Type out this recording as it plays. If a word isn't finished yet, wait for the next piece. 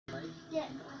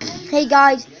Hey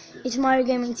guys, it's Mario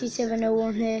Gaming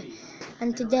 2701 here,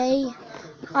 and today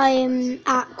I am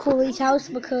at Corey's house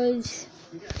because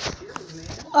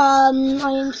I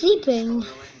am sleeping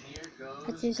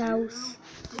at his house.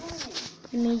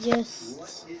 Let me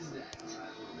just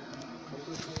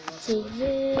take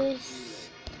this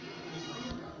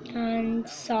and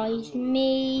size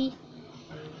me.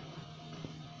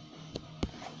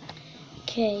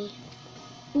 Okay.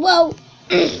 Well,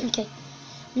 okay.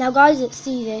 Now guys, let's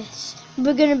see this.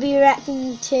 We're going to be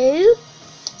reacting to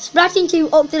Splatoon 2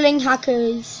 OKTOLING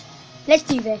hackers. Let's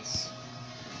do this.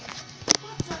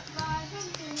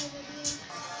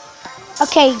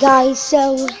 Okay guys,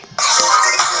 so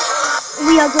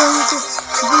we are going to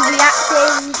be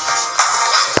reacting.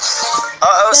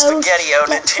 Spaghetti-O,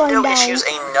 Nintendo issues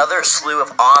another slew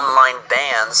of online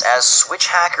bans as Switch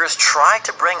hackers try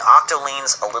to bring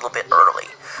Octolings a little bit early.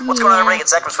 What's going on, everybody?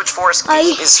 It's Zach from Switch Force.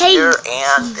 Is here,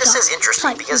 and this is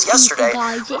interesting because yesterday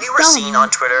we were seeing on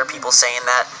Twitter people saying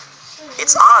that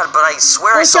it's odd, but I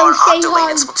swear I saw an Octoling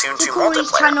in Splatoon 2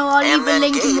 multiplayer. And then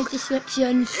Gabe,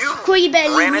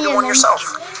 you ran into one yourself.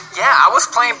 Yeah, I was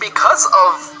playing because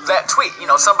of that tweet. You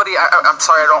know, somebody, I'm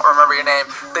sorry, I don't remember your name.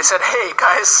 They said, hey,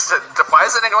 guys, why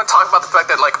isn't anyone talking about the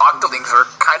fact that, like, Octolings are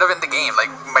kind of in the game?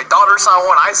 Like, my daughter saw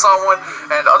one, I saw one,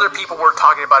 and other people were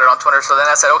talking about it on Twitter. So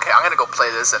then I said, okay, I'm going to go play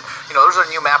this. And, you know, there's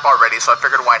a new map already, so I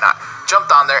figured why not.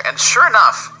 Jumped on there, and sure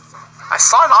enough, I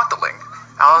saw an Octoling.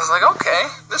 I was like, okay,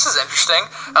 this is interesting.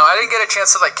 I didn't get a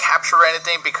chance to like capture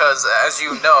anything because, as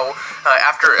you know,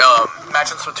 after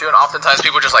matching Splatoon, oftentimes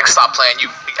people just like stop playing. You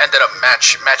ended up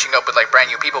matching up with like brand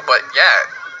new people, but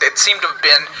yeah, it seemed to have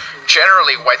been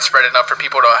generally widespread enough for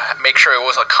people to make sure it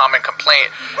was a common complaint,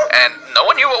 and no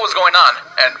one knew what was going on,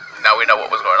 and now we know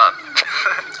what was going on.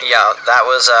 Yeah, that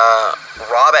was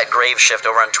Rob at Graveshift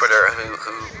over on Twitter who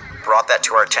brought that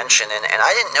to our attention, and I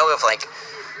didn't know if like.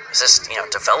 Is this, you know,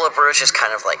 developers just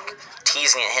kind of like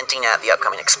teasing and hinting at the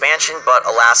upcoming expansion, but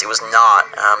alas, it was not.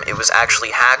 It was actually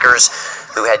hackers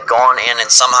who had gone in and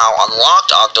somehow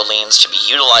unlocked Octolings to be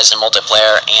utilized in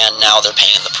multiplayer, and now they're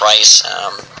paying the price.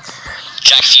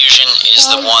 Jack Fusion is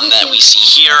the one that we see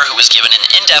here, who was given an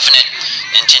indefinite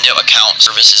Nintendo account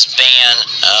services ban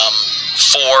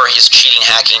for his cheating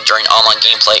hacking during online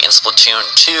gameplay in Splatoon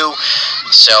 2.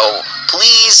 So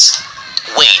please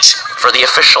wait for the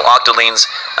official Octolings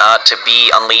to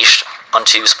be unleashed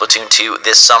onto Splatoon 2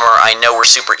 this summer. I know we're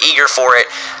super eager for it,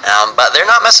 but they're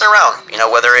not messing around. You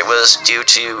know, whether it was due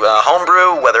to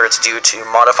homebrew, whether it's due to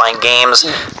modifying games,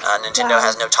 Nintendo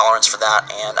has no tolerance for that,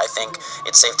 and I think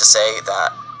it's safe to say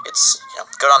that it's, you know,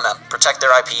 good on them. Protect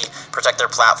their IP, protect their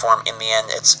platform. In the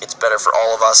end, it's better for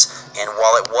all of us. And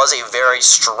while it was a very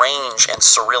strange and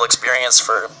surreal experience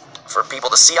for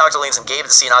people to see Octolings and Gabe to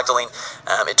see an Octoling,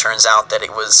 it turns out that it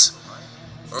was.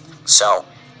 So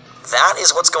that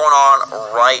is what's going on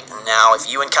right now. If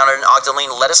you encountered an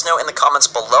Octoling, let us know in the comments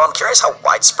below. I'm curious how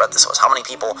widespread this was, how many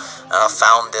people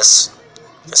found this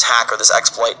hack or this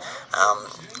exploit.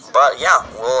 But yeah,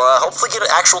 we'll hopefully get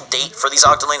an actual date for these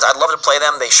Octolings. I'd love to play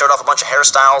them. They showed off a bunch of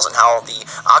hairstyles and how the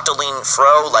Octoling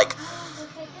fro like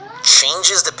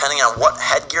changes depending on what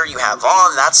headgear you have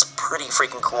on. That's pretty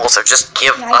freaking cool. So just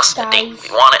give us a date.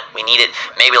 We want it. We need it.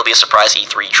 Maybe it'll be a surprise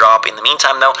E3 drop. In the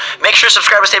meantime, though, make sure to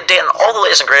subscribe to stay updated on all the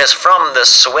latest and greatest from the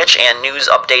Switch and news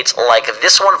updates like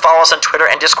this one. Follow us on Twitter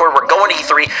and Discord. We're going to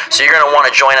E3, so you're going to want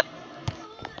to join us.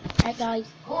 Alright, guys.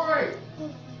 Corey.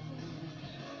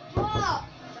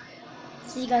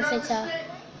 See you guys later.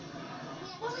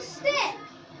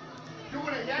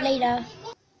 Later.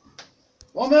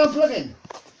 What am I unplugging?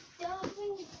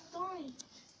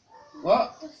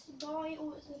 What? It's the guy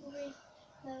or it's the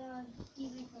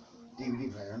DVD player.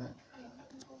 DVD player, isn't it?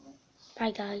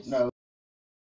 Bye guys. No.